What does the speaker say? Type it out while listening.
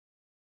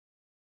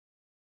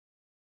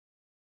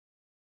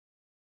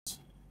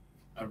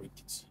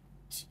Arikichi,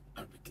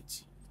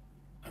 Arikichi,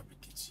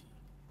 Arikichi.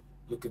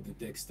 Look at the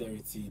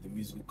dexterity, the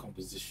musical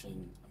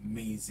composition,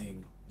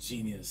 amazing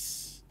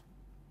genius,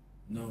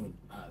 known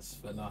as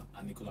Fela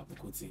Anikulapo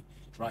Kuti.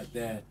 Right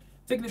there,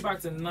 taking it back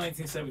to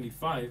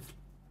 1975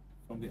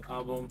 from the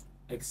album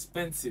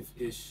Expensive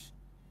Ish.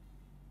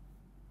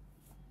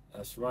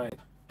 That's right.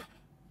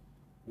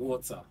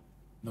 Water,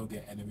 no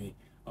get enemy.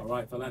 All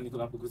right, Fela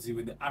Anikulapo Kuti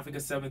with the Africa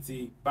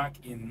 70 back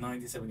in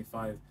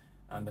 1975.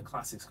 And the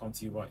classics come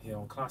to you right here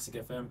on Classic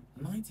FM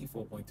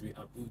 94.3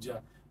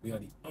 Abuja. We are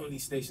the only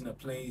station that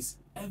plays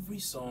every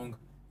song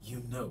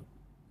you know.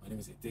 My name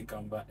is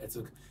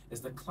Eteks.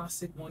 It's the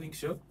classic morning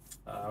show.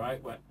 All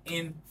right, we're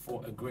in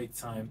for a great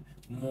time,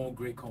 more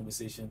great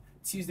conversation.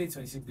 Tuesday,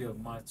 26th day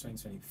of March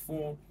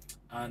 2024.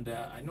 And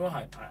I know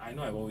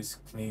I've always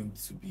claimed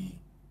to be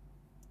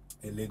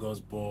a Lagos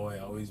boy.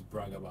 I always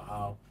brag about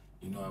how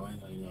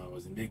I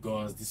was in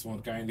Lagos. This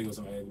one carrying Lagos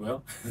on my head.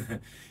 Well,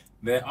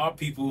 there are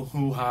people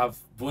who have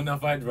bona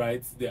fide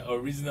rights. They're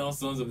original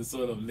sons of the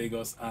soil of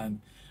Lagos, and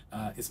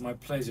it's my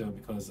pleasure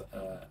because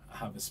I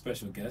have a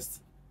special guest,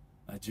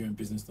 Nigerian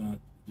businessman,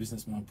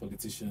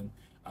 politician,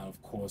 and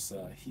of course,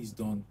 he's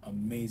done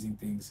amazing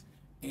things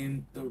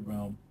in the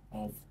realm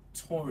of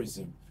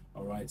tourism.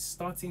 All right,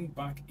 starting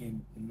back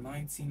in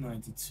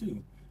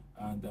 1992,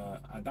 and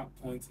at that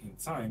point in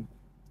time,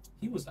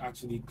 he was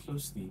actually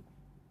closely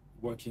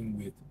working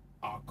with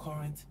our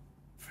current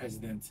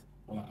president,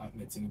 Bola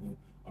Ahmed Tinubu.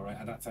 All right,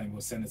 at that time he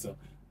was senator,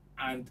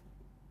 and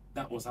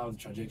that was how the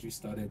trajectory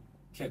started.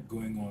 Kept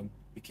going on,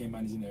 became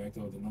managing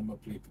director of the Number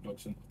Plate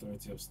Production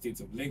Authority of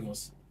State of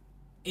Lagos.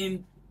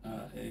 In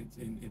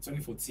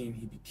 2014,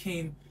 he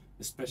became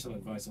the special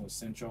advisor of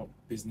Central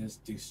Business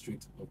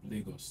District of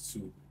Lagos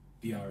to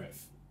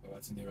BRF,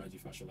 Babatunde Raji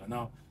Fashola.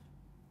 Now,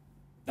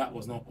 that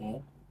was not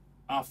all.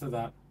 After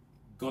that,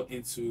 got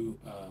into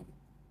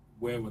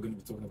where we're going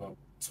to be talking about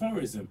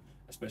tourism,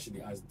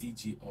 especially as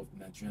DG of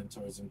Nigerian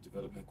Tourism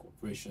Development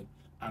Corporation,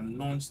 and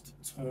launched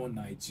Tour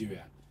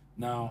Nigeria.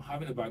 Now,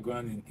 having a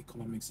background in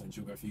economics and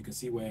geography, you can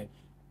see where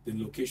the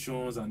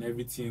locations and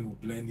everything will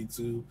blend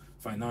into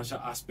financial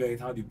aspect,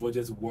 how the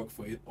budgets work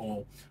for it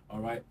all. All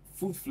right,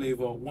 food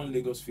flavor, One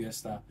Lagos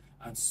Fiesta,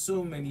 and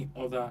so many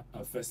other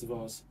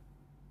festivals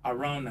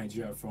around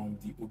Nigeria, from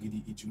the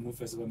Ogidi Ijumu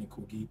Festival in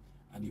Kogi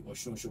and the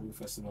Osun Osogbo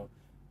Festival.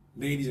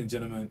 Ladies and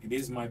gentlemen, it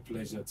is my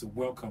pleasure to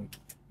welcome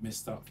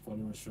Mr.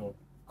 Folorunsho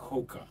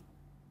Coker.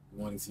 Good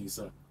morning to you,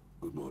 sir.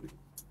 Good morning.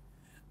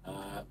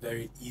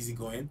 Very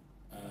easygoing.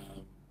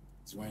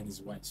 He's wearing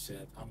his white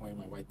shirt. I'm wearing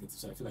my white native,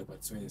 so I feel like we're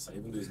twins,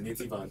 even though he's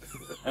native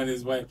and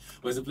his white.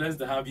 But it's a pleasure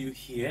to have you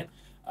here.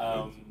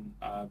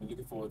 I've been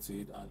looking forward to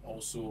it, and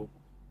also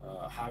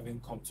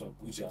having come to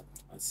Abuja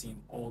and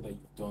seeing all that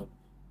you've done.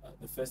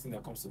 The first thing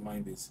that comes to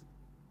mind is,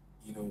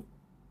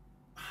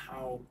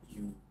 how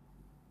you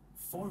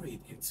forayed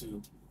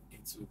into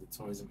the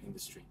tourism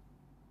industry.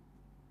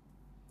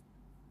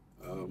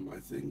 I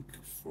think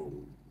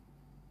from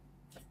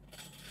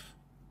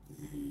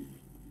the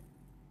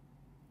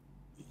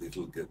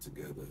little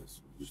get-togethers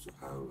we used to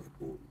have at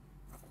home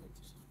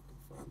as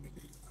a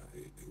family, I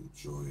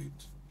enjoyed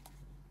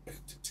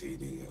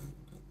entertaining and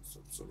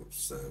some sort of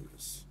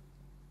service.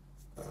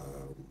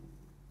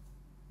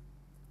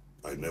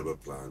 I never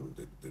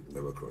planned, it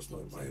never crossed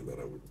my mind that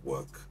I would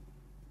work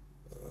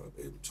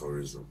in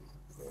tourism,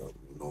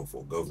 nor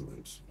for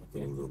government,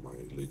 even though my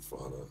late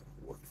father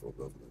worked for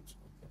government.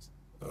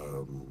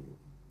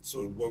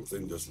 So one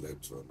thing just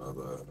led to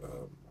another.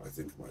 I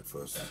think my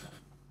first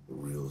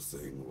real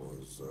thing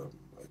was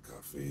a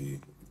cafe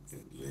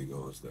in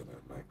Lagos, then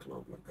a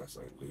nightclub, La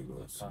Casa in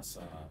Lagos,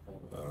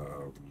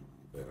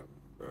 then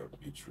a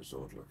beach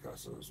resort, La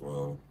Casa as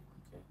well.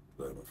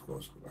 Then of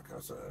course La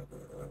Casa,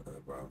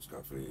 Brown's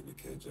Cafe in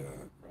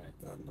Ikeja,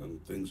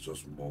 and things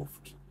just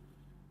morphed.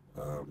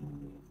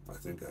 I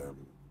think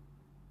I'm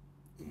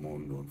more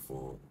known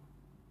for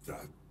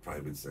that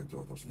private sector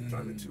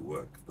hospitality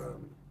work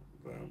than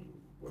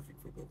working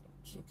for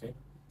government. Okay.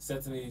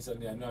 Certainly,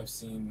 I know I've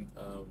seen,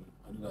 I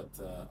know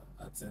that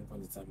at some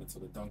point in time,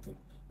 Matilda Duncan,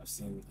 I've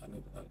seen,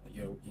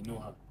 you know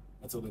her,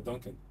 Matilda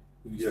Duncan.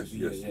 Who used to be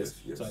here,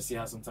 yes. So I see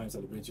her sometimes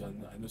celebrate you,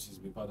 and I know she's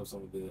been part of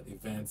some of the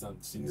events, and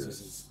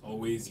she's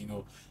always,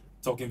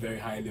 talking very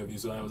highly of you.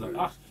 So I was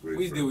like,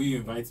 which day will you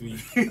invite me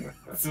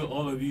to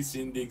all of these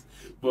shindigs?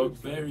 But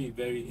very,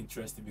 very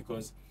interesting,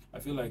 because I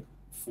feel like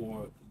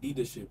for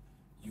leadership,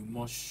 you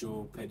must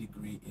show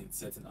pedigree in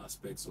certain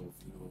aspects of,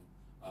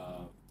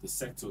 the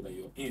sector that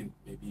you're in,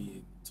 maybe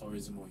in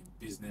tourism or in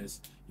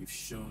business. You've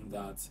shown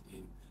that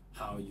in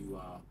how you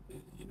are,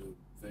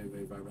 very,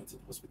 very vibrant in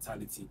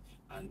hospitality,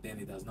 and then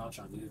it has now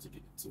translated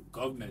to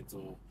government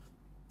or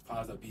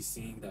powers that be,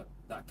 seeing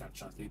that can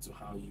translate to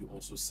how you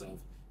also serve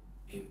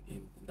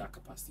in that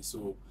capacity.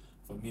 So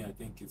for me, I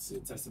think it's a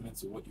testament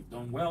to what you've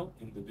done well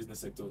in the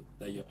business sector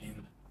that you're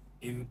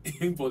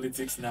in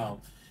politics now.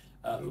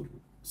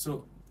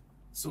 So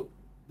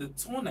the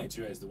Tour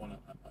Nigeria is the one I'm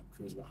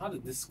curious about. How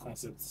did this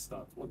concept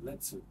start? What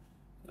led to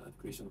the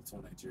creation of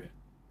Tour Nigeria?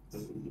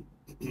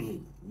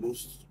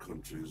 Most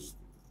countries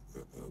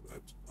that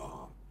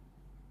are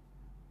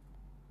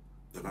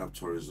that have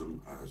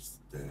tourism as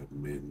their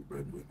main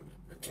breadwinner.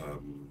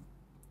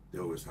 They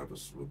always have a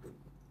slogan: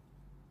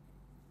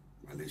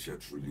 Malaysia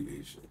truly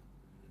Asia.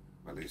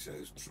 Malaysia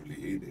is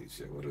truly in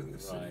Asia. What do they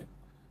say? Right.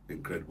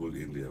 Incredible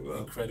India. Well,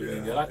 Incredible yeah,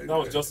 India. That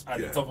was just at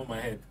the top of my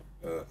head.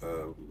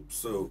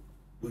 So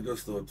we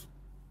just thought,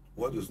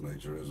 what is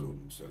Nigeria's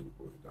own selling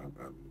point?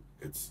 And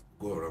it's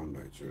go around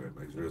Nigeria.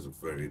 Nigeria is a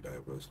very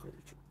diverse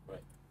country.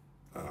 Right.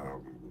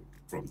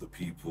 From the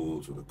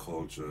people to the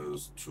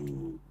cultures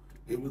to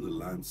even the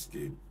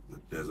landscape, the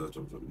desert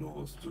of the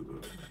north to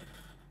the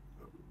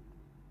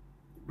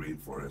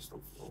rainforest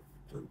of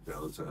the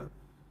delta.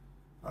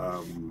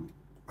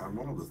 And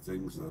one of the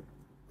things that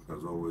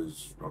has always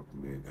struck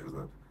me is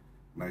that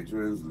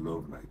Nigerians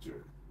love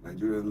Nigeria.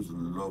 Nigerians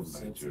love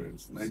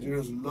Nigerians.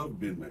 Nigerians love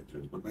being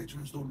Nigerians, but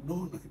Nigerians don't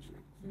know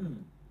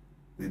Nigerians.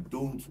 They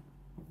don't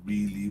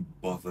really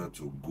bother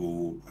to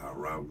go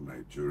around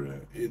Nigeria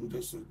in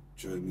just a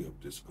journey of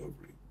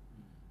discovery.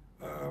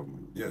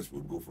 Yes,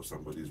 we'll go for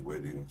somebody's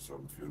wedding or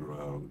some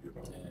funeral, you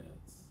know,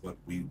 but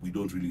we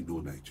don't really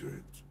know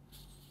Nigerians.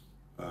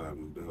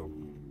 And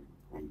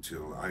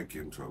until I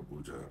came to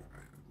Abuja,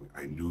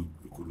 I knew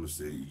you couldn't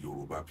say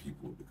Yoruba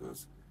people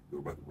because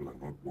Yoruba people are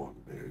not one.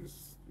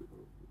 There's, you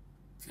know,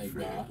 things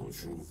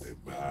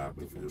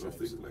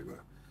like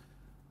that.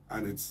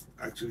 And it's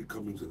actually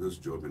coming to this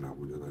job in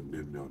Abuja that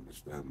made me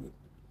understand that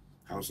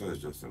Hausa is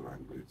just a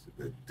language.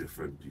 They're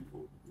different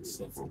people. You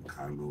know, from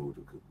Kano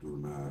to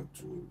Kaduna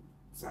to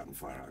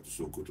Zamfara to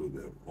Sokoto,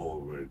 they're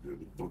all very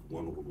different, not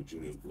one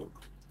homogeneous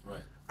block.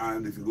 Right.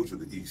 And if you go to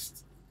the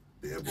east,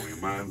 the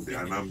Ebonyi man, the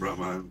Anambra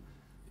man,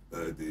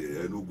 the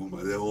Enugu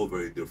man, they're all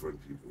very different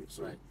people.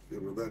 So,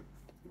 you know, that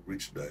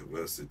rich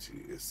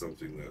diversity is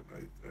something that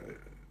I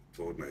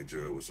thought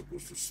Nigeria was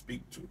supposed to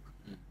speak to.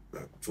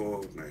 That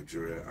tour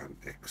Nigeria and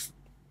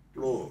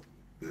explore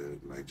the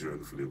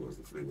Nigerian flavors,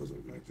 the flavors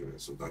of Nigeria.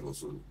 So that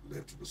also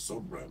led to the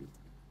sub-brand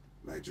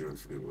Nigerian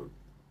flavor.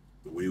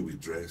 The way we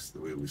dress, the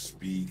way we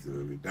speak, the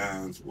way we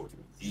dance, what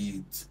we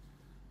eat,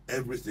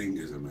 everything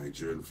is a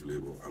Nigerian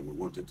flavor, and we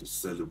wanted to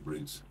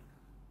celebrate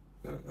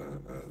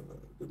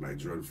the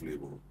Nigerian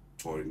flavor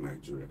touring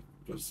Nigeria,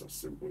 just as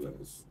simple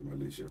as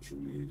Malaysia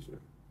truly Asia.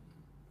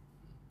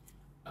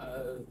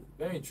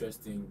 Very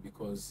interesting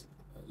because,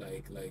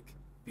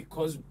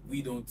 because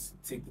we don't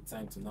take the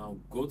time to now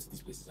go to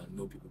these places and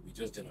know people, we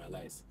just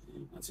generalize.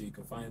 And so you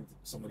can find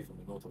somebody from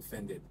the north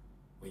offended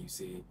when you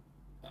say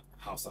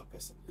Hausa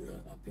person, you know,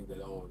 and think that,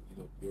 oh, you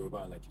know,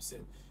 Yoruba, like you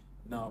said.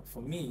 Now,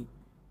 for me,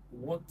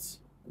 what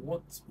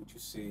would you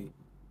say,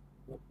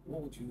 how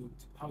would you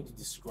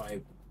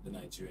describe the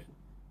Nigerian?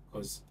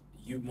 Because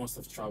you must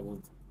have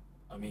traveled,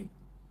 I mean,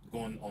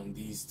 gone on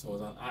these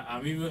tours. And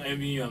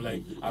I'm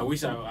like, I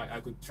wish I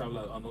could travel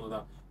and all of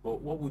that.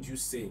 But what would you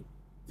say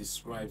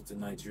describes the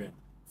Nigerian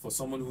for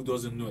someone who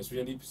doesn't know,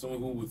 especially someone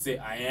who would say,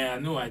 I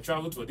know I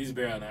traveled for this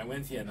burial and I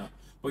went here now,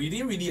 but you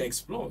didn't really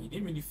explore, you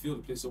didn't really feel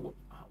the place. So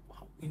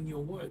how in your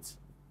words,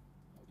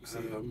 how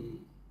do you say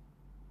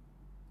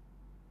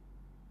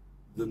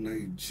the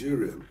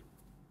Nigerian,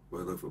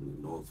 whether from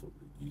the north, from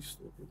the east,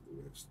 or from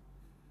the west,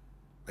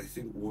 I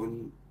think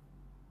one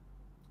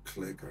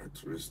clear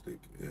characteristic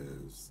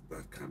is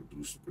that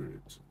can-do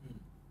spirit.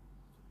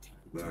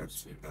 That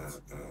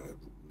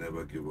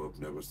never give up,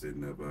 never say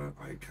never.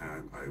 I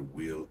can, I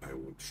will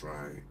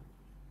try.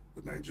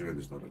 The Nigerian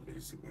is not a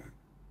lazy man.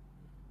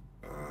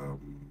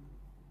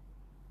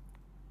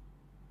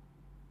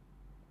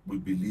 We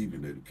believe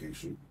in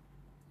education.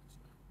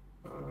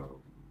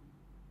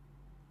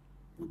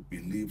 We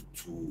believe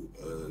to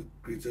a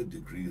greater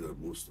degree than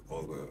most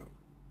other,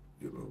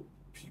 you know,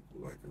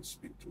 people I can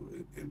speak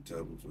to in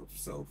terms of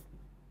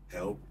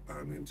self-help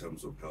and in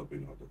terms of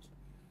helping others.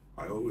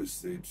 I always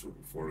say to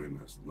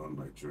foreigners,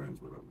 non-Nigerians,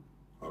 when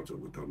I'm out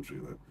of the country,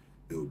 that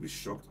they will be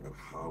shocked at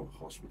how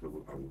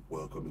hospitable and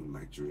welcoming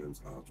Nigerians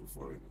are to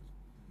foreigners.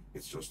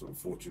 It's just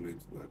unfortunate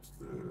that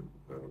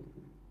the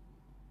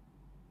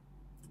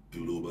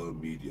global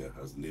media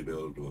has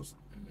labeled us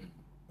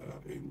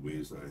in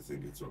ways that I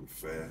think it's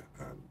unfair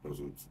and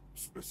doesn't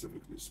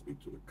specifically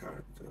speak to the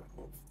character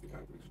of the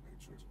average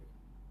Nigerian.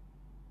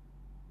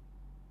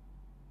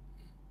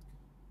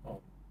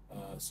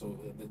 So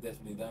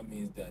definitely that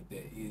means that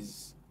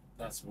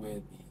that's where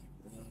the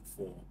room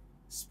for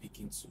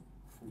speaking to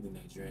who the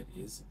Nigerian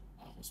is,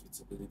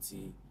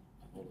 hospitality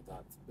and all of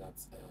that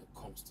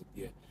comes to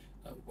bear.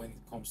 When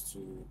it comes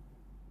to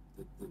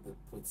the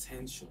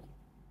potential,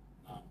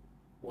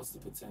 what's the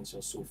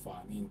potential so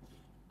far? I mean,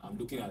 I'm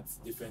looking at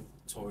different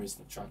tourist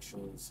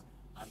attractions,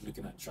 I'm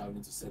looking at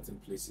traveling to certain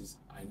places.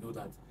 I know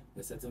that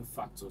there are certain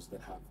factors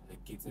that have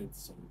negated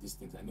some of these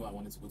things. I know I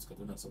wanted to go to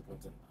Kaduna at some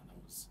point and I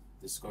was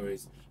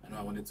discouraged. I know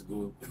I wanted to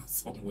go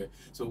somewhere.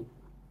 So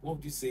what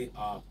would you say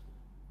are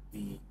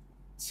the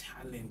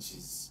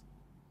challenges,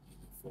 you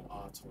know, for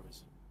our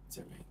tourism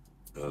terrain?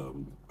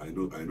 I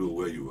know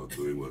where you were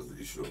going was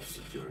the issue of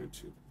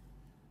security.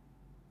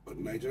 But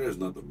Nigeria is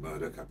not the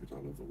murder capital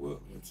of the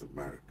world, it's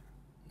America.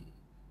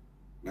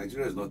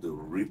 Nigeria is not the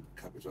rape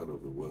capital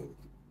of the world.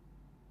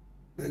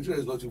 Nigeria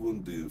is not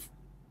even the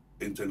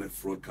internet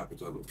fraud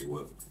capital of the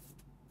world.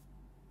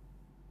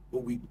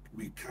 But we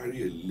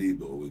carry a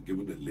label, we're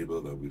given a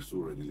label that we so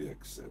readily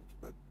accept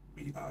that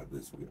we are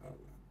this, we are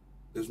that.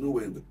 There's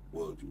nowhere in the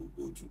world you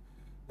will go to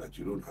that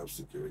you don't have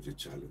security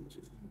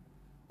challenges.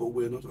 But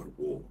we're not at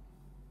war.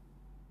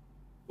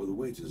 But the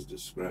way it is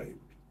described,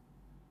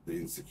 the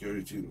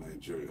insecurity in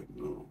Nigeria,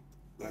 no.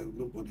 That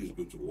nobody is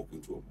going to walk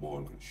into a mall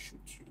and shoot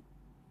you.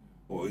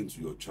 Or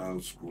into your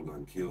child's school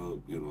and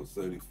kill,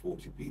 30,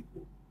 40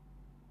 people.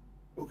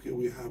 Okay,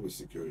 we have a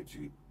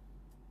security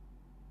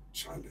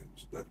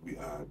challenge that we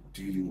are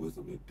dealing with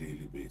on a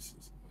daily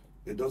basis.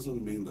 It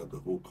doesn't mean that the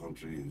whole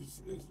country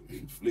is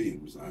in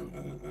flames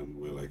and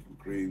we're like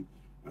Ukraine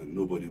and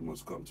nobody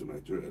must come to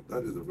Nigeria.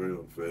 That is a very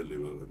unfair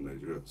label that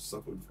Nigeria has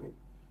suffered from.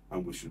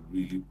 And we should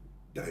really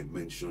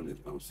dimension it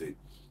and say,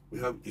 we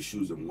have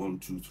issues in 1,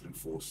 2, 3,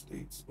 4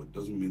 states, but it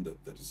doesn't mean that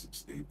 36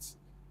 states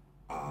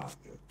are,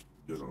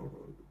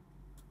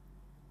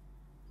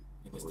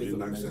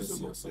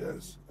 inaccessible.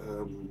 Yes.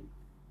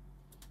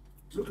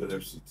 Look at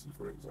FCT,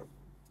 for example.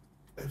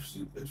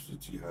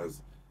 FCT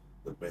has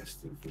the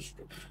best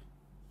infrastructure.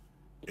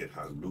 It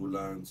has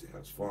lowlands, it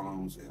has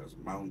farms, it has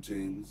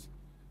mountains,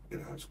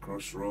 it has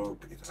Cross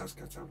Rock, it has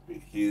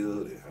Katampe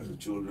Hill, it has a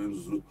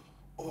children's zoo,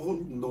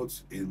 all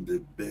not in the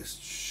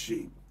best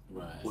shape,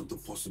 right, but the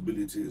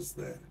possibility is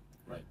there.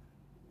 Right.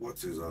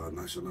 What is our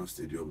national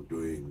stadium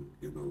doing,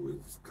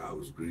 with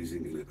cows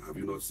grazing in it? Have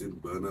you not seen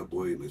Burna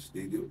Boy in the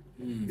stadium?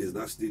 Is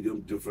that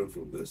stadium different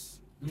from this?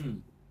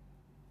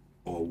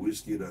 Or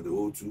Whiskey at the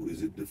O2,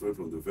 is it different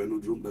from the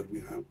Velodrome that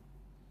we have?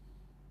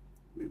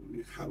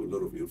 We have a lot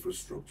of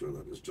infrastructure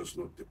that is just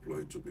not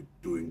deployed to be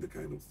doing the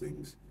kind of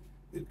things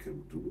it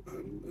can do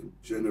and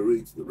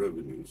generate the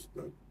revenues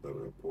that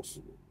are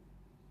possible.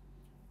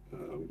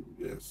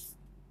 Yes.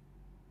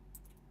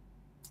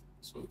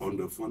 So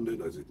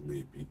underfunded as it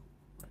may be,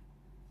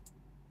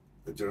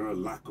 the general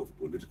lack of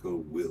political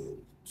will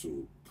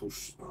to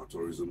push our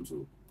tourism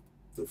to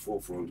the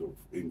forefront of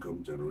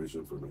income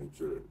generation for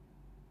Nigeria,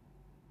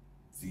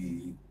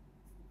 the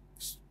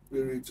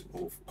spirit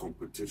of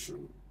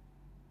competition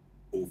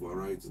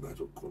overrides that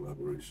of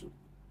collaboration.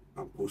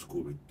 And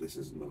post-COVID, this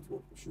is not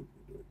what we should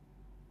be doing.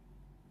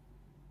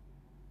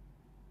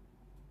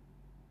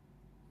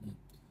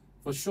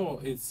 For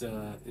sure, it's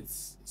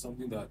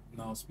something that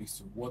now speaks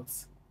to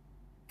what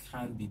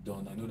can be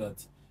done. I know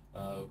that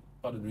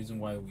part of the reason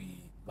why we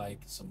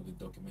like some of the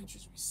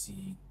documentaries we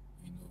see,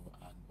 and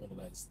all of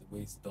that is the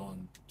way it's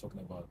done, talking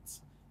about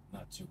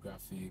Nat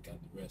Geographic and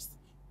the rest.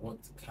 What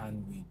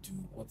can we do?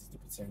 What is the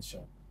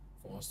potential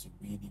for us to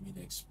really,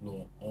 really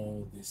explore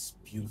all these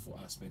beautiful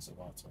aspects of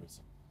our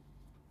tourism?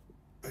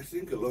 I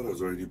think a lot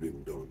has already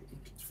been done.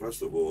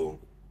 First of all,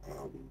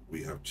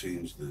 we have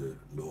changed the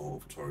law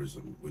of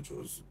tourism, which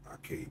was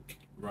archaic.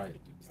 Right.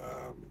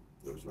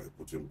 It was like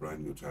putting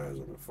brand new tires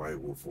on a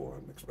 504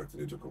 and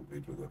expecting it to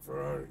compete with a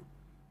Ferrari.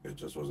 It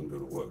just wasn't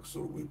going to work.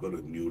 So we've got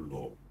a new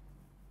law.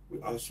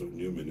 We asked for a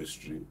new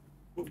ministry.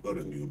 We've got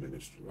a new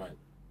ministry. Right.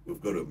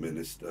 We've got a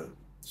minister.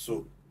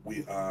 So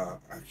we are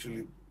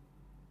actually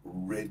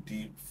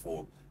ready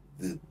for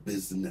the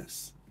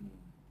business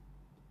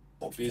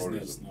of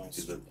tourism.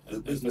 The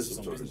business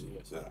of tourism.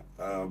 Yes.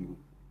 Yeah.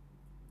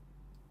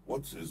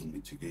 What is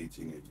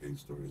mitigating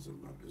against tourism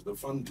now is the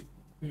funding.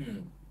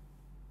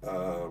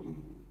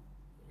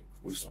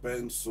 We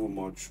spend so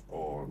much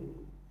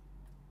on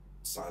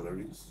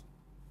salaries,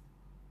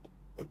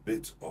 a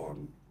bit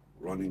on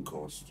running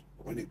costs.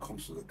 When it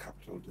comes to the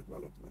capital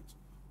development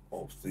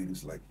of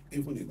things like,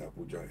 even in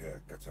Abuja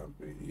here,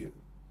 Katampe here,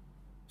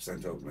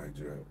 center of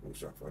Nigeria,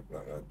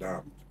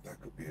 Dam, that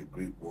could be a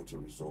great water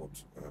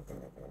resort,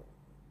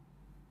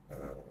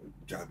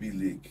 Jabi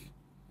Lake.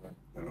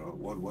 Right.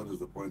 What is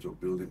the point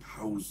of building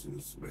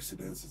houses,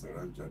 residences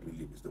around Jabi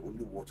Lake? It's the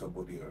only water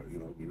body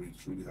we really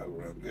truly have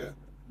around here.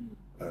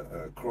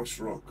 Cross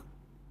Rock.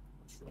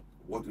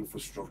 What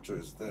infrastructure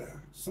is there?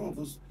 Some of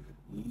those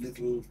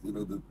little,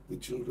 the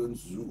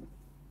children's zoo.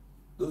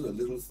 Those are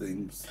little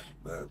things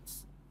that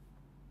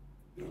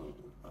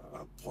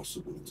are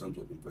possible in terms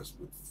of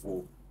investment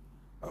for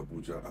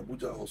Abuja.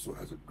 Abuja also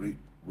has a great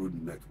road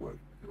network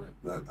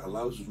that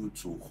allows you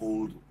to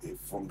hold a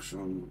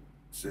function,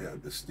 say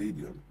at the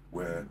stadium,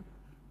 where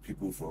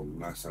people from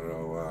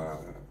Nasarawa,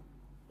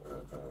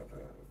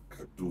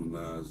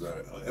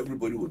 Kaduna,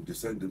 everybody would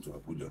descend into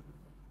Abuja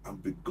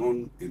and be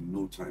gone in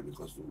no time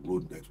because the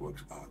road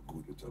networks are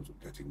good in terms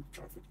of getting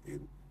traffic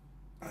in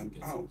and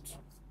out.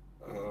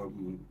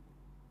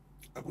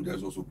 Abuja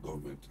is also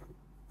government town.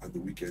 At the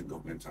weekend,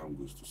 government town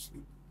goes to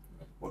sleep.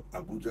 But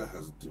Abuja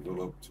has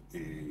developed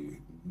a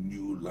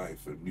new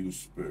life, a new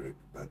spirit,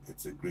 that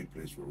it's a great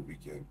place for a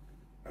weekend.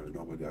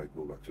 Normally I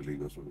go back to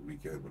Lagos for the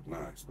weekend, but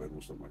now I spend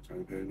most of my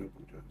time here in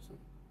Abuja. So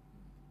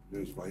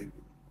it's vibing.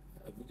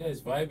 Abuja is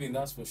vibing,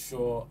 that's for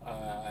sure.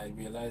 I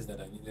realized that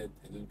I needed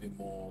a little bit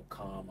more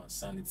calm and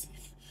sanity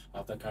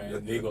after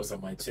carrying Lagos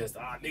on my chest.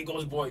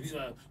 Lagos boy,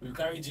 we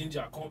carry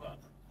ginger, come back.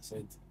 I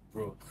said,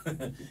 bro,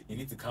 you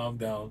need to calm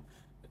down.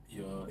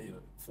 Your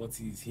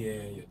 40s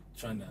here, you're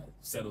trying to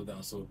settle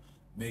down. So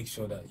make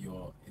sure that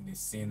you're in a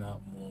saner,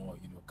 more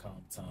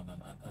calm town.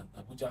 And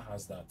Abuja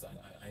has that.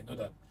 I know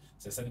that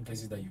there's certain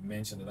places that you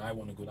mentioned that I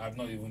want to go. I've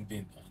not even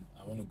been, and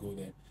I want to go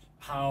there.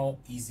 How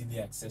easily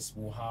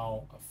accessible,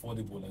 how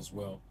affordable as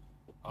well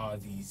are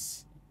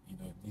these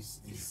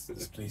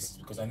these places?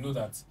 Because I know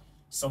that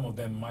some of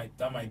them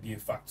might be a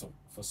factor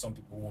for some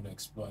people who want to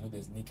explore. I know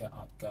there's Nika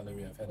Art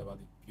Gallery. I've heard about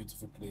the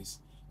beautiful place,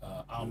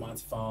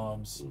 Almat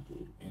Farms.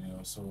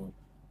 So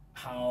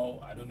how,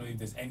 I don't know if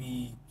there's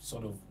any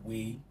sort of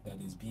way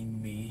that is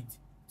being made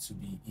to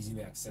be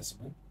easily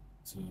accessible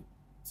to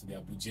the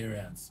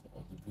Abujarians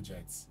or the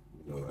Bujites.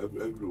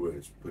 Everywhere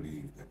is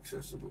pretty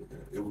accessible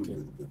here.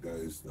 Even the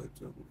guys that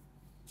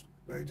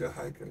Niger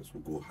hikers who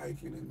go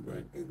hiking in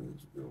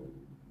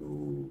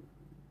no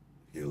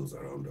hills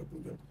around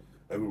Abuja.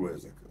 Everywhere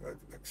is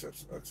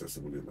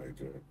accessible in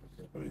Nigeria.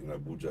 I mean, in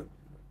Abuja,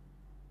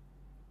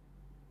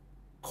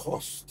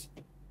 cost.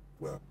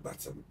 Well,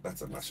 that's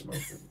a national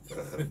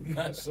thing.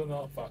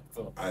 National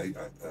factor. I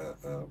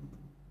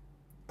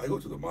go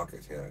to the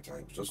market here at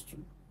times just to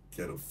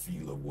get a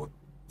feel of what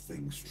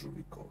things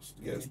truly cost.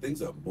 Yes,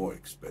 things are more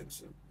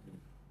expensive,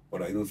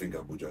 but I don't think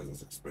Abuja is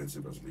as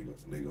expensive as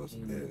Lagos.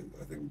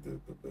 I think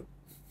the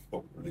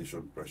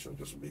population pressure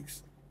just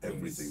makes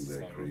everything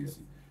there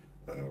crazy.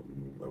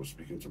 I was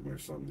speaking to my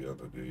son the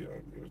other day,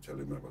 and he was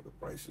telling me about the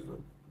prices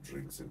of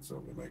drinks in some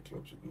of the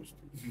nightclubs he goes to,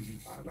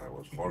 and I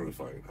was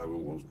horrified.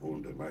 Having once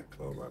owned a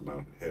nightclub and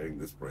now hearing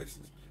these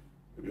prices,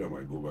 maybe I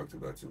might go back to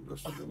that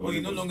industry.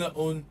 You no longer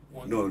own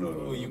one?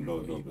 No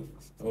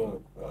business.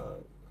 Oh.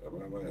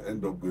 I might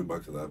end up going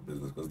back to that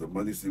business because the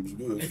money seems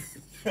good.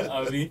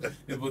 I mean,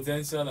 the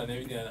potential and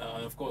everything,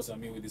 and of course, I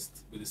mean, with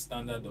the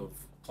standard of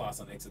class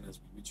and excellence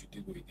with which you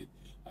did what you did,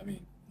 I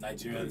mean,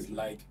 Nigerians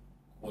like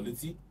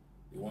quality.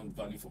 They want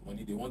value for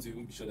money. They want to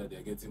even be sure that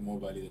they're getting more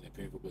value than they're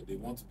paying for, but they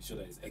want to be sure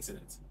that it's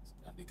excellent,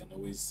 and they can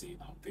always say,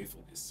 "I'll pay for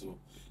this." So,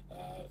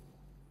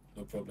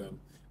 no problem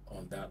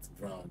on that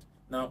ground.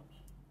 Now,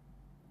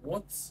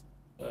 what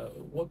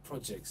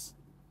projects?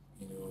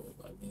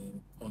 I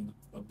mean,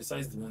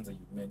 besides the ones that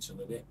you mentioned,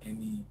 are there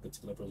any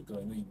particular projects? I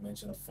know you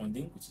mentioned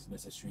funding, which is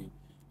necessary.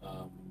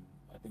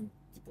 I think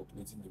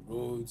depopulating the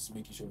roads,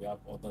 making sure we have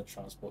other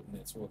transport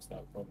networks that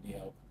will probably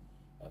help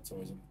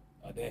tourism.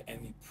 Are there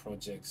any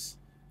projects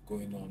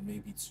going on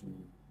maybe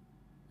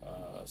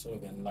to sort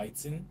of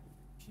enlighten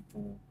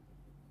people,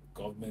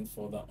 government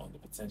further on the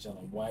potential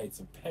and why it's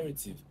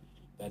imperative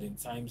that in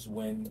times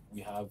when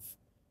we have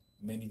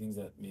many things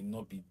that may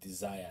not be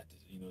desired,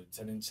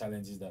 certain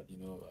challenges that,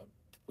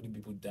 putting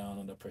people down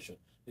under pressure,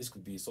 this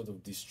could be a sort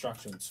of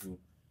distraction to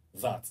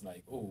that.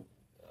 Like, oh,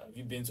 have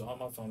you been to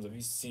Alma Farms? Have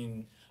you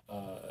seen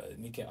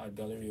Nike Art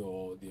Gallery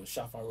or the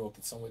Oshafa Rock?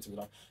 It's somewhere to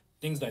go.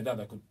 Things like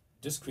that could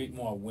just create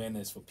more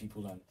awareness for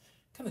people and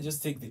kind of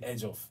just take the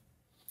edge off.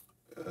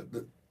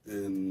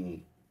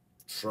 In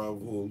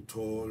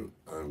tour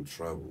and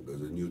travel,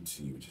 there's a new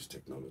T, which is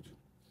technology.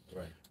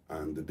 Right.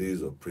 And the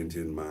days of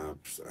printing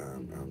maps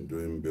and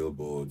doing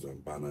billboards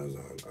and banners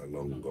are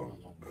long gone.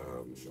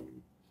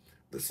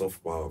 The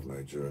soft power of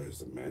Nigeria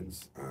is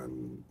immense,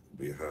 and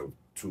we have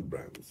two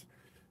brands.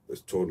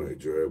 There's Tour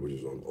Nigeria, which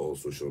is on all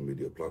social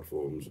media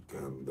platforms,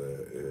 and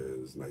there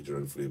is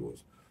Nigerian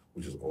Flavors,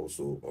 which is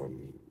also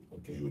on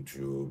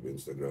YouTube,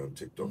 Instagram,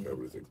 TikTok,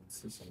 everything.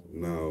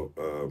 Now,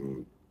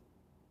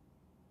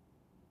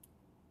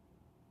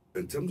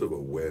 in terms of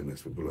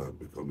awareness, people have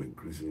become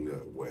increasingly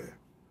aware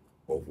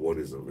of what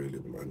is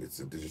available, and it's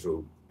the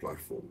digital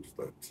platforms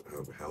that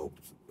have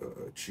helped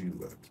achieve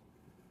that.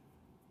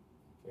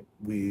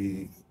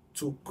 We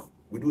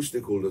do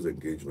stakeholders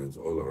engagements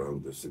all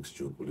around the 6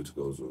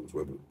 geopolitical zones,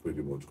 where we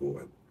pretty much go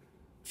and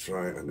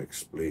try and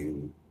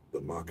explain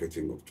the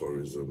marketing of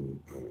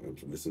tourism and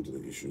to listen to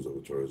the issues of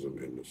the tourism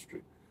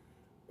industry.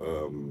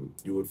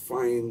 You would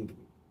find,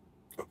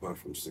 apart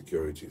from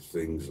security,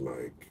 things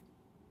like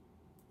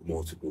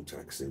multiple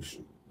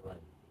taxation,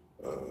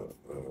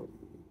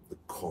 the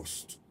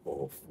cost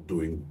of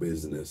doing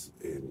business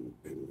in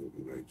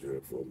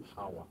Nigeria, from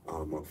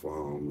Alma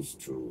Farms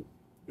to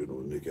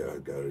Nike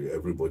Art Gallery.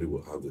 Everybody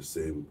will have the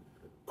same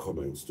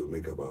comments to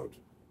make about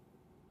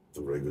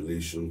the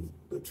regulation,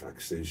 the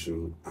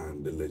taxation,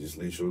 and the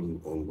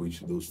legislation on which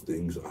those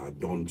things are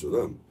done to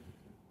them.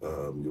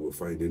 You will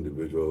find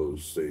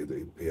individuals say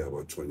they pay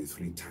about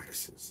 23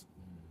 taxes.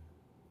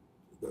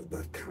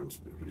 That can't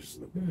be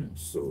reasonable.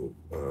 So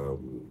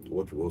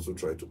what we also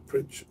try to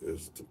preach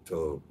is to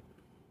tell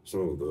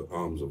some of the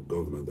arms of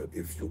government that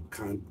if you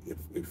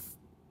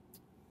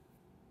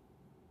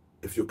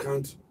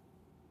can't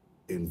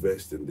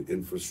invest in the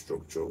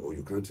infrastructure, or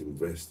you can't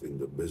invest in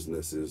the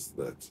businesses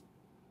that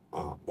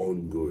are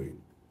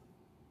ongoing,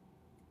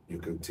 you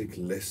can take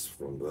less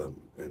from them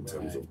in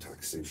terms of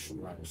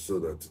taxation, so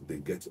that they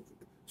get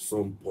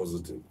some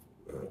positive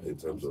in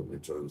terms of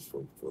returns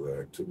for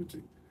their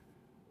activity.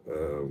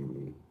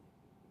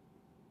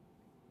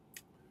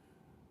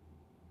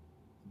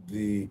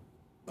 The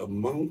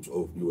amount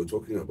of, you were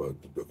talking about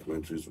the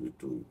documentaries we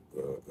do,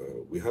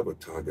 we have a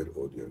target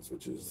audience,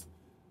 which is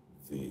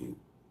the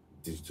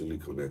digitally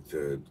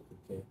connected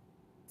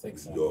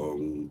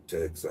young,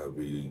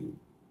 tech-savvy,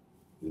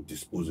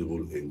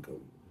 disposable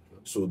income.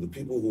 So the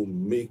people who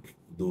make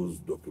those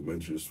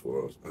documentaries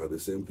for us are the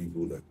same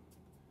people that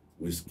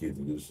Wizkid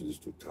uses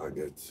to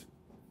target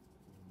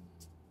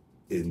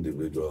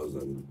individuals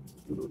and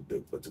the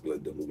particular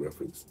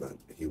demographics that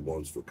he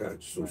wants to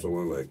catch. So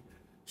someone like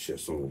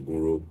Sheson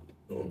Oguro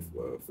of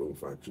Film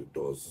Factory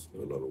does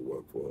a lot of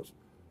work for us.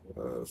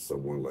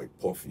 Someone like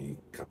Puffy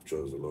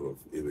captures a lot of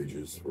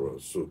images for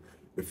us. So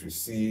if you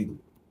see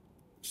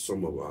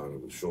some of our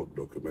short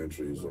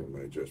documentaries on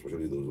Nigeria,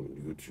 especially those on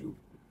YouTube,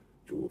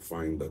 you will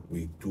find that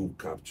we do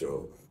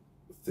capture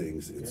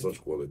things in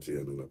such quality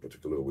and in a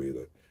particular way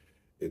that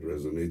it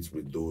resonates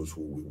with those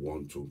who we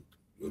want to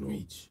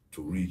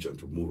reach and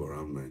to move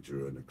around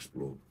Nigeria and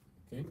explore.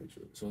 Okay.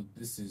 Nigeria.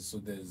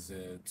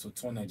 So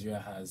Tour Nigeria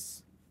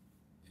has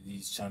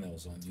these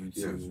channels on YouTube.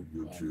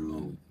 Yes,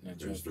 YouTube,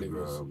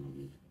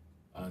 Instagram,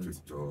 and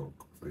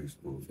TikTok,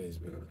 Facebook.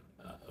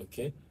 Yeah.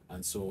 Okay.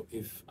 And so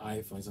if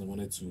I, for instance,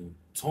 wanted to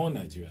tour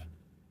Nigeria,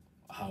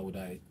 what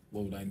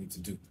would I need to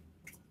do?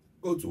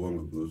 Go to one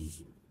of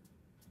those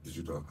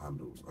digital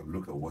handles and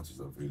look at what is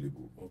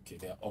available. Okay,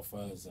 there are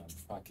offers and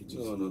packages.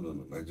 No.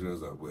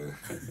 Nigerians are where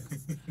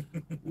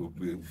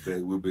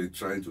we've been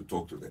trying to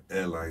talk to the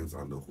airlines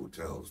and the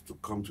hotels to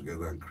come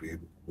together and create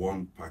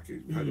one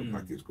package. We had a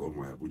package called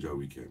My Abuja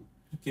Weekend.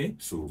 Okay.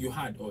 So you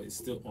had, or it's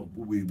still on?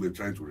 We're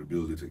trying to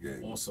rebuild it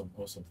again. Awesome.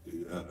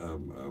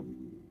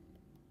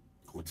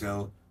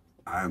 Hotel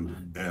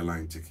and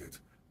airline ticket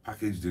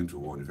packaged into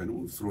one. You can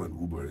even throw an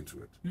Uber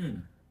into it.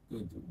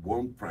 Good.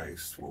 One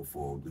price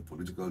for the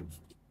political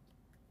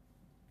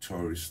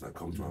tourists that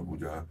come to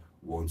Abuja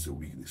once a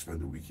week. They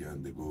spend the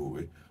weekend, they go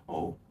away.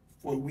 Or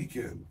for a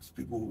weekend,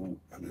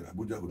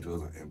 Abuja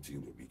hotels are empty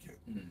in the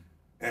weekend.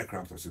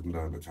 Aircraft are sitting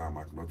down on the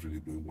tarmac, not really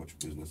doing much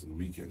business in the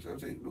weekend. So I'm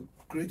saying, look,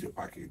 create a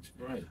package.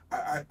 Right.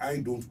 I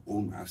don't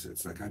own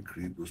assets. I can't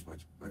create those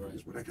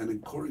packages, but I can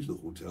encourage the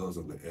hotels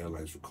and the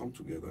airlines to come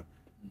together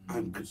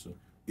and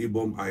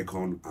IBOM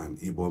Icon and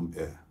IBOM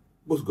Air.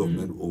 Both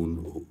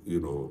government-owned,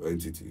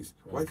 entities.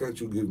 Right. Why can't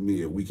you give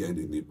me a weekend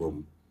in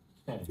IBOM,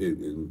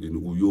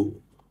 in Uyo,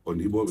 on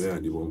IBOM Air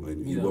and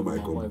IBOM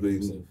Icon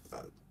playing?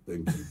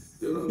 Thank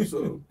you.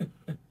 So,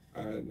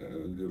 and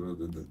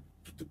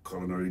the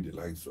culinary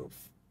delights of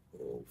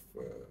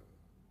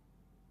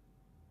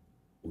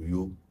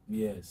Uyo.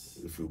 Yes.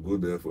 If you go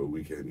there for a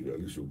weekend, at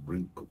least you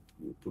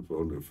put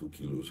on a few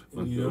kilos.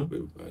 And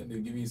they'll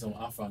give you some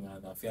afang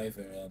and afiaife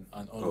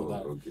and all of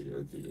that. Okay.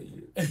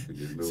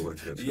 You know what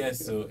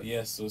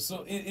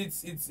So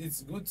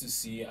it's good to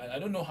see. I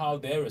don't know how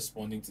they're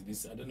responding to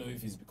this. I don't know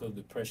if it's because of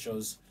the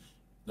pressures,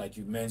 like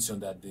you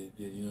mentioned, that they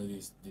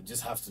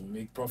just have to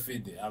make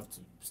profit, they have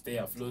to stay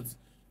afloat,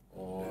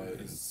 or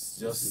it's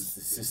just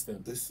the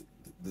system.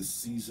 The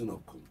season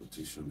of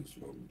competition is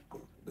long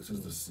gone. This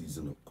is the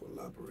season of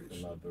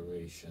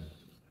collaboration.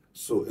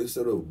 So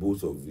instead of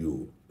both of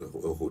you,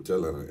 a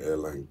hotel and an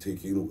airline,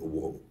 taking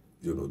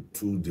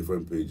 2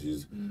 different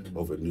pages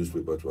of a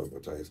newspaper to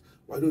advertise,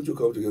 why don't you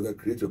come together,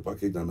 create a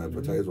package and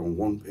advertise on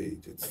one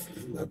page?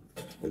 Isn't that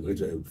a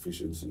greater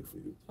efficiency for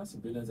you? That's a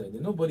brilliant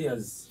idea. Nobody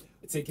has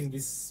taken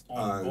this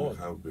on board.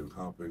 I have been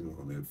harping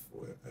on it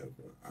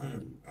forever.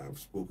 And I've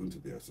spoken to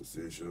the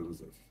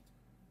associations, I've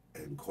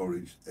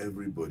encouraged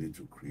everybody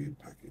to create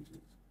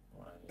packages.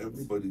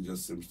 Everybody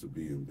just seems to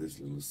be in this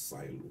little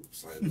silo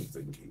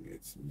thinking.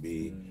 It's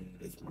me,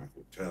 it's my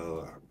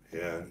hotel, I'm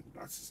here,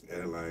 that's his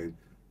airline.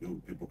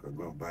 People can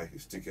go and buy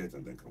his ticket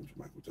and then come to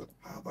my hotel.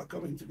 How about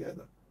coming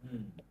together?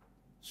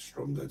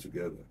 Stronger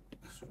together.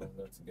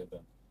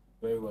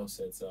 Very well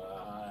said. So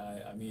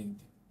I mean,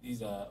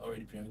 these are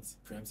already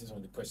preempting some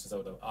of the questions I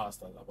would have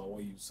asked about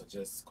what you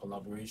suggest: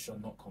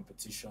 collaboration, not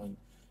competition.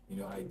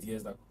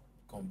 Ideas that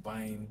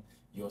combine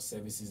your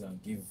services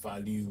and give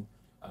value.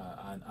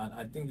 And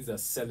I think these are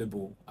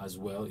sellable as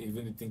well, even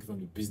if you think from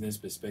the business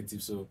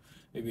perspective. So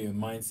maybe a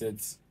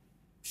mindset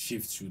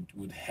shift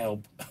would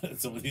help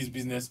some of these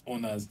business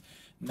owners.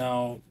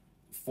 Now,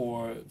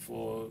 for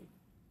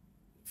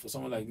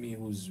someone like me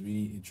who's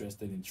really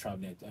interested in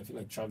traveling, I feel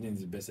like traveling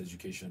is the best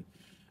education.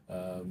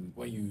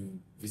 When you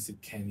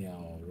visit Kenya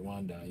or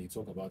Rwanda, you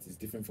talk about it's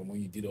different from when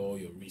you did all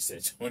your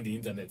research on the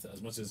internet.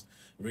 As much as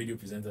radio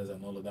presenters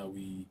and all of that,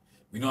 we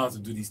know how to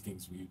do these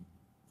things. We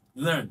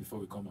learn before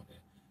we come out there.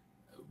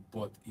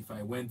 But if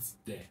I went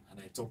there and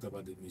I talked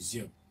about the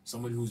museum,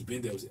 somebody who's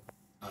been there will say,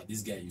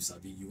 this guy,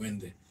 you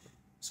went there.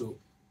 So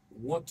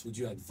what would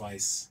you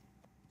advise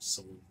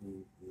someone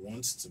who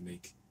wants to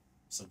make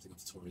something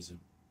of tourism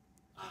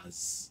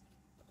as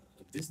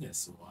a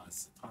business or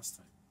as a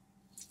pastime?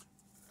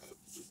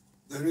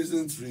 There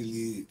isn't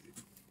really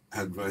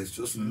advice.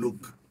 Just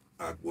look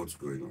at what's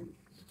going on.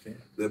 Okay.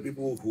 There are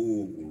people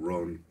who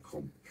run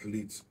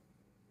complete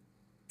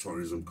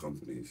tourism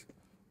companies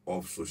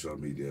off social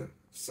media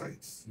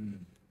sites.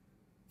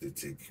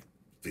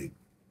 They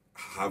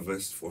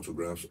harvest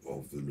photographs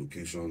of the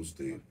locations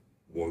they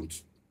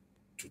want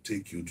to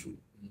take you to.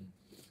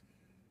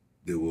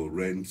 They will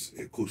rent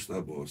a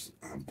coaster bus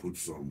and put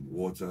some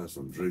water,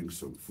 some drinks,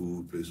 some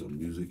food, play some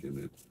music in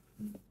it.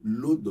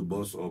 Load the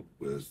bus up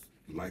with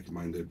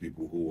like-minded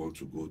people who want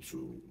to go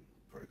to,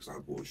 for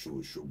example,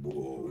 Shobo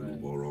or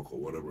Uluborok or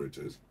whatever it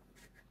is.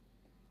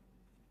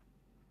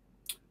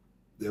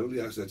 The only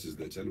asset is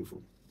their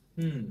telephone.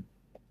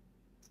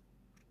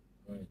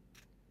 Right.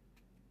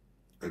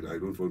 And I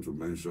don't want to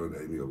mention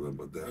any of them,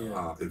 but there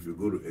are, if you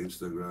go to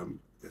Instagram,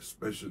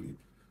 especially,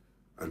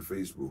 and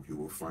Facebook, you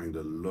will find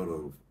a lot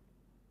of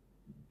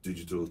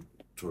digital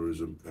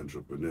tourism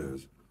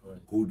entrepreneurs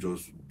who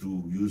just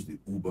use the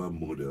Uber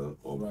model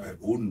of I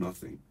own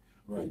nothing.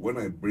 But when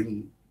I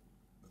bring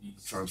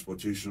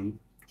transportation,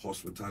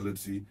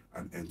 hospitality,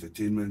 and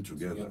entertainment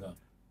together.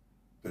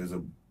 There's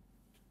a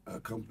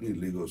company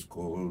in Lagos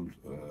called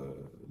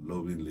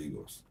Loving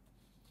Lagos.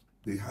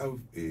 They have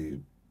a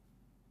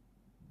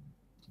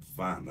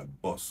van, a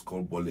bus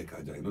called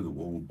Bolekaja. You know the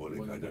one with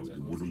Bolekaja with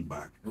the wooden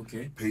back,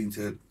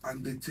 painted,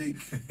 and they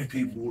take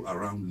people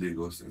around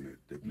Lagos in it.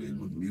 They play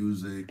good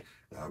music,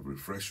 they have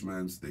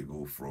refreshments, they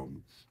go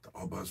from the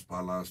Oba's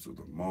Palace to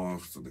the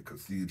mosques to the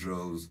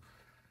cathedrals.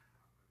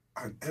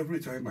 And every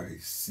time I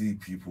see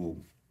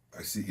people,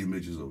 I see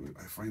images of it,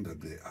 I find that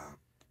they are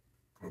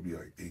probably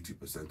like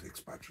 80%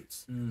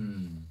 expatriates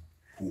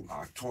who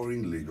are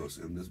touring Lagos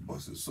in these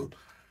buses. So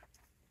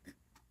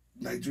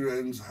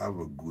Nigerians have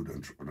a good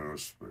entrepreneurial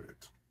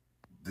spirit.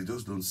 They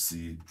just don't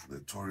see the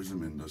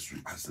tourism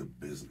industry as a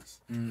business.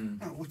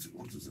 Now, what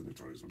is in the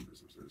tourism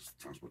business? There's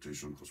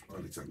transportation,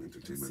 hospitality, and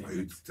entertainment. Are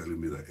you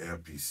telling me that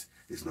Airpeace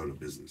is not a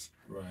business?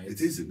 Right.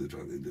 It is in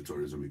the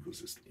tourism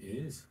ecosystem. It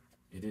is.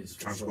 It is.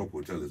 Transport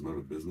Hotel is not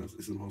a business.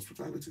 It's in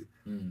hospitality.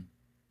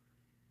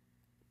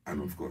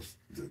 And of course,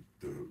 the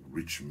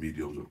rich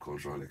mediums of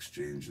cultural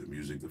exchange, the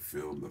music, the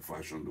film, the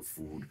fashion, the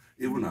food,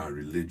 even our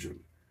religion,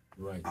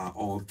 are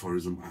all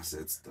tourism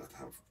assets that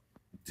have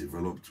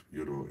developed,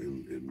 you know,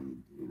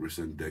 in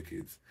recent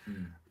decades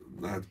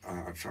that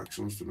are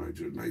attractions to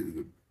Nigeria.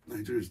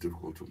 Nigeria is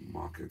difficult to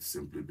market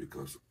simply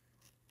because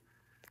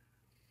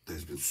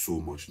there's been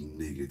so much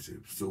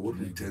negative. So what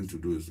we tend to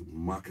do is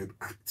market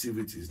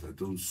activities that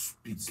don't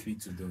speak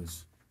to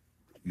those,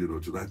 you know,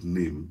 to that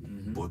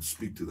name, but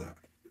speak to that.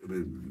 I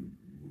mean,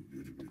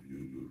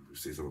 you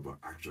say something about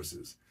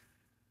actresses.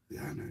 They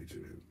are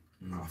Nigerian.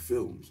 Our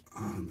films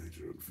are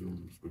Nigerian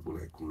films. People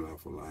like Kula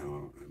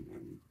Folorunsho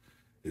and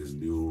his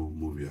new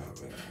movie,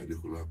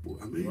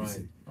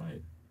 amazing.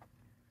 Right.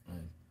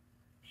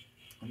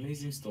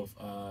 Amazing stuff.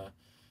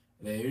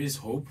 There is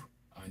hope.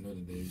 I know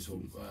that there is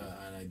hope,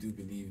 and I do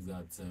believe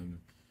that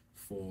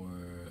for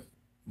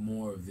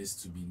more of this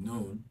to be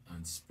known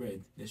and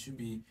spread, there should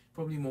be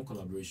probably more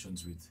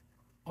collaborations with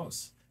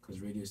us, because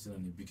radio is still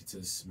an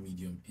ubiquitous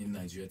medium in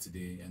Nigeria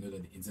today. I know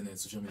that the internet,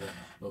 social media,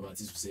 a lot of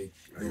artists will say,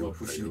 we're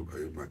pushing. Are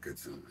you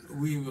marketing?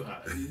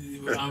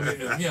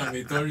 I'm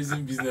a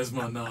tourism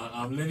businessman now.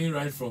 I'm learning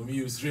right from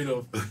you, straight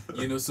up.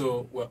 You know,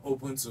 so we're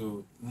open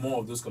to more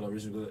of those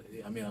collaborations.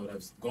 I mean, I would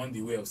have gone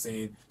the way of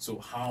saying, so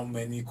how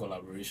many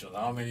collaborations?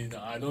 How many?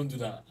 I don't do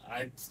that.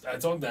 I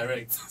talk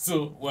direct.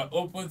 So we're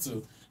open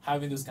to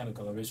having this kind of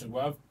collaboration.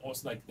 We have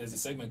also, like, there's a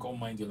segment called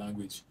Mind Your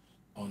Language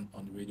on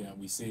the radio, and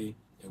we say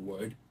a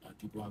word and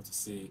people have to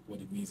say what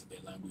it means in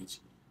their language,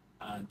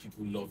 and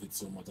people love it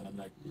so much. And I'm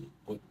like,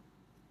 but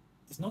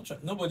it's not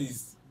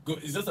nobody's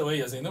it's just the way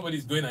you're saying,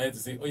 nobody's going ahead to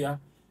say, oh yeah,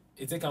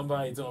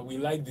 Eteks, we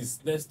like this,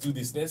 let's do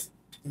this, let's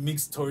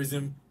mix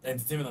tourism,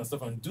 entertainment and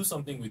stuff and do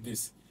something with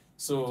this.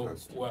 So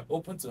we're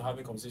open to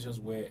having conversations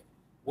where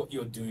what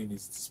you're doing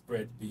is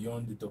spread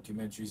beyond the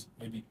documentaries,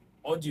 maybe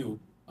audio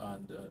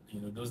and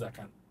you know, those that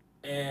can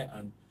air,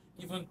 and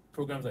even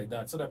programs like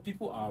that, so that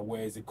people are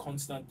aware. It's a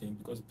constant thing,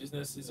 because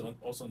businesses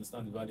also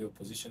understand the value of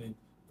positioning,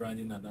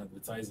 branding, and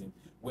advertising,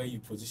 where you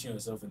position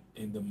yourself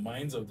in the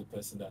minds of the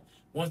person, that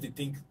once they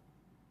think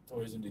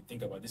tourism, they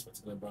think about this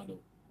particular brand or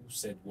who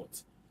said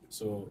what.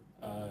 So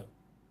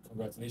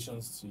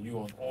congratulations to you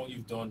on all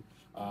you've done.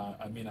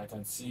 I mean, I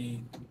can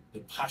see the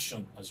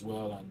passion as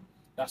well, and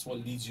that's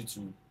what leads you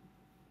to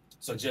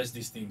suggest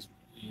these things,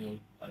 you know,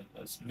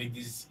 let's make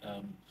these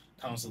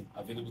council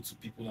available to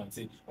people and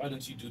say, why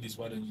don't you do this,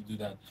 why don't you do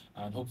that?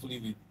 And hopefully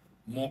with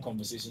more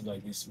conversations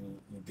like this,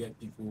 we'll get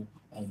people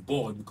on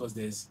board, because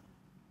there's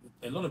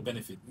a lot of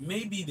benefit.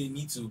 Maybe they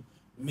need to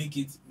make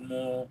it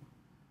more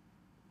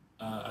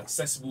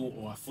accessible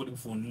or affordable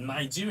for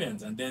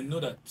Nigerians, and then know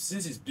that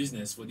since it's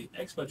business, for the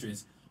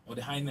expatriates or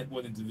the high net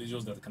worth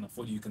individuals that can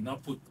afford it, you can now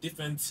put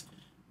different,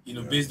 you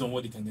know, based on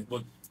what they can get.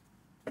 But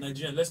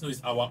Nigerian, let's know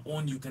it's our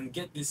own. You can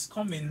get this,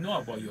 come in, know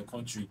about your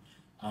country,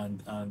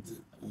 and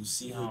we'll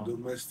see how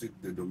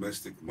the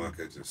domestic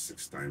market is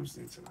 6 times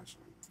the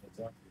international.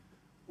 Exactly.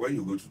 When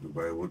you go to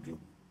Dubai, what do you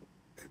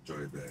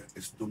enjoy there?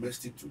 It's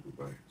domestic to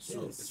Dubai.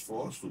 So it's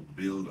for us to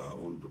build our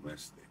own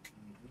domestic.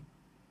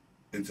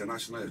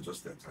 International is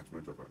just the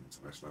attachment of an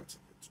international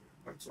ticket.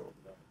 That's all.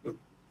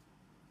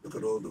 Look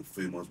at all the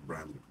famous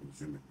brands we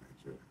consume in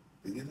Nigeria.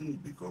 They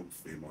didn't become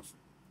famous,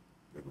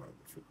 you know, at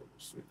the flick of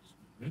a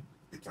switch.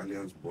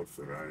 Italians bought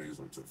Ferraris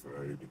until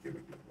Ferrari became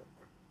a global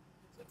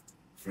brand.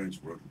 French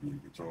rugby,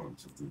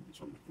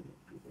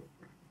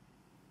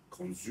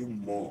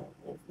 consume more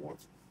of what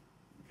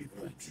we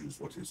produce,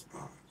 what is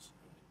ours.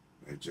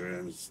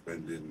 Nigerians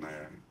spending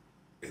naira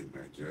in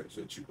Nigeria is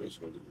the cheapest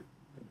holiday.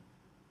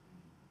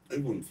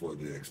 Even for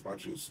the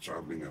expatriates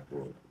traveling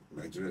abroad,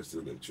 Nigeria is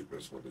still the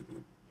cheapest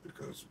holiday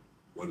because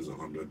what is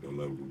 $100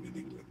 room in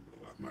England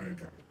or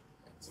America?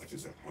 Which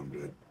is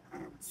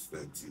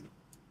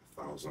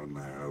 130,000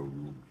 naira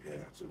room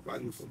here. So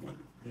value for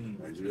money.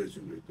 Nigeria is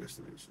a great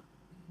destination.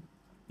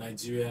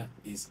 Nigeria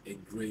is a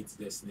great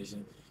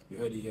destination. You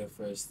heard it here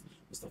first.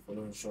 Mr.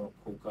 Folorunsho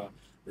Koka,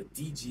 the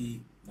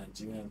DG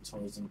Nigerian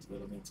Tourism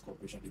Development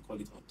Corporation, they call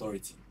it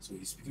authority. So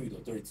he's speaking with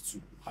authority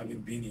too, having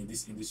been in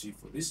this industry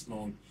for this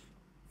long,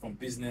 from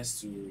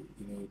business to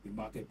the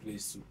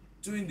marketplace to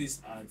doing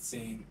this and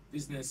saying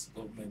business,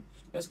 government,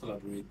 let's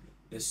collaborate.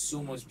 There's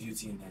so much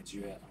beauty in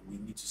Nigeria, and we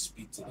need to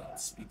speak to that,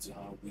 speak to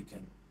how we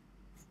can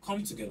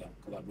come together,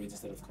 collaborate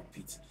instead of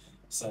compete.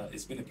 So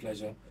it's been a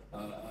pleasure.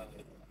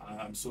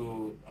 I'm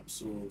so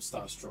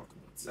starstruck.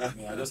 But,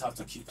 I just have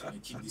to keep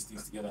these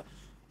things together.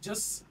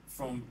 Just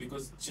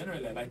because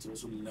generally I like to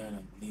also learn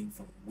and glean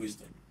from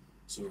wisdom.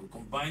 So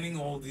combining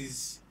all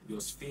these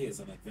your spheres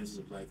and adventures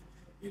of life,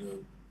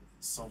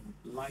 some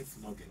life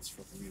nuggets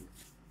from you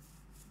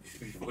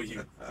before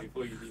you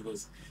leave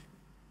us.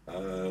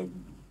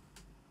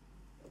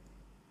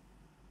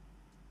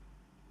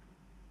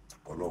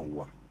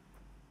 Olongwa.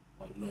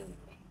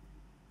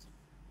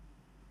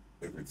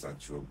 If it's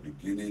at your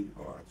beginning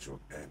or at your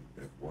end,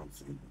 there's one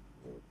thing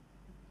you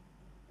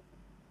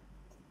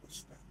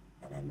understand.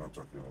 And I'm not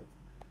talking of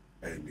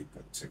any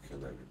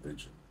particular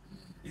religion.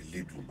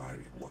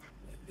 Ilidumari wa.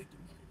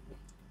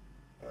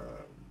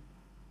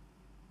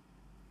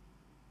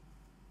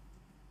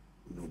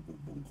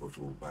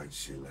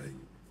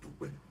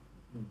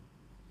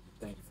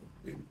 Thankful.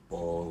 In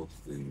all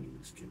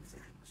things, give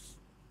thanks.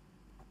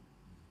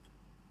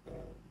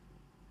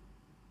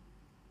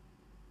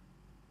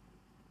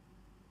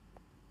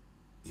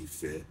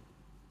 Ìfẹ́,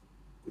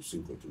 kò sí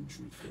nǹkan tó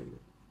ju ìfẹ́ lọ.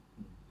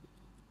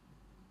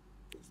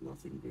 There's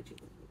nothing better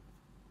than that.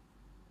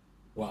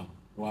 Wow.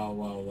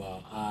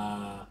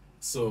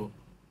 So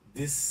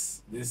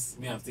this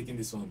me, I've taken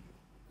this one.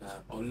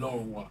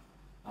 Olorunwa.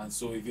 And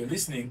so if you're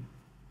listening,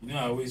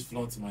 I always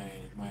flaunt my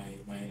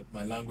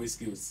language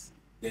skills.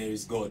 There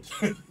is God.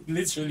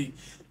 Literally,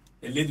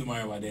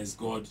 Eledumariwa, there's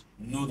God.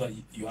 Know that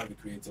you have a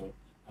creator.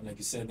 And like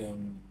you said,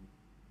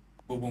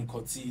 Bobon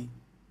Koti,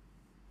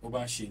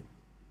 Obashi,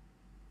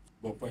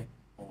 Bopwe,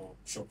 or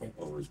Chopin.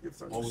 Always give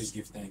thanks. Always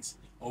give thanks.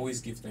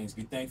 Always give thanks.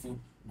 Be thankful.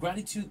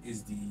 Gratitude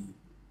is the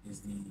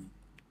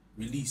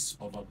release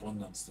of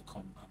abundance to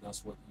come. And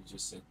that's what you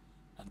just said.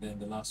 And then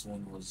the last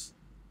one was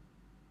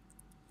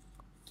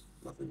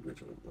nothing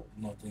greater than love.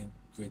 Nothing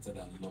greater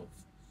than love.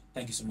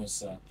 Thank you so much,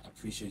 sir. I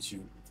appreciate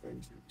you. Thank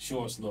you.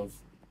 Show us love.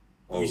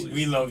 Always.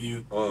 We love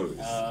you. Always.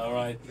 All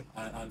right.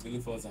 And we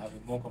look forward to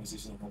having more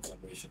conversations and more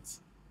collaborations.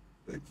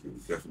 Thank you.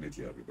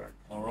 Definitely, I'll be back.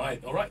 All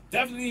right.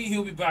 Definitely,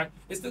 he'll be back.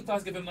 It's still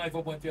Classic FM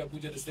 94.3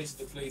 Abuja, the station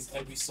that plays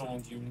every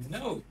song you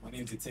know. My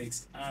name is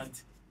Eteks,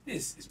 and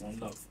this is One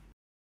Love.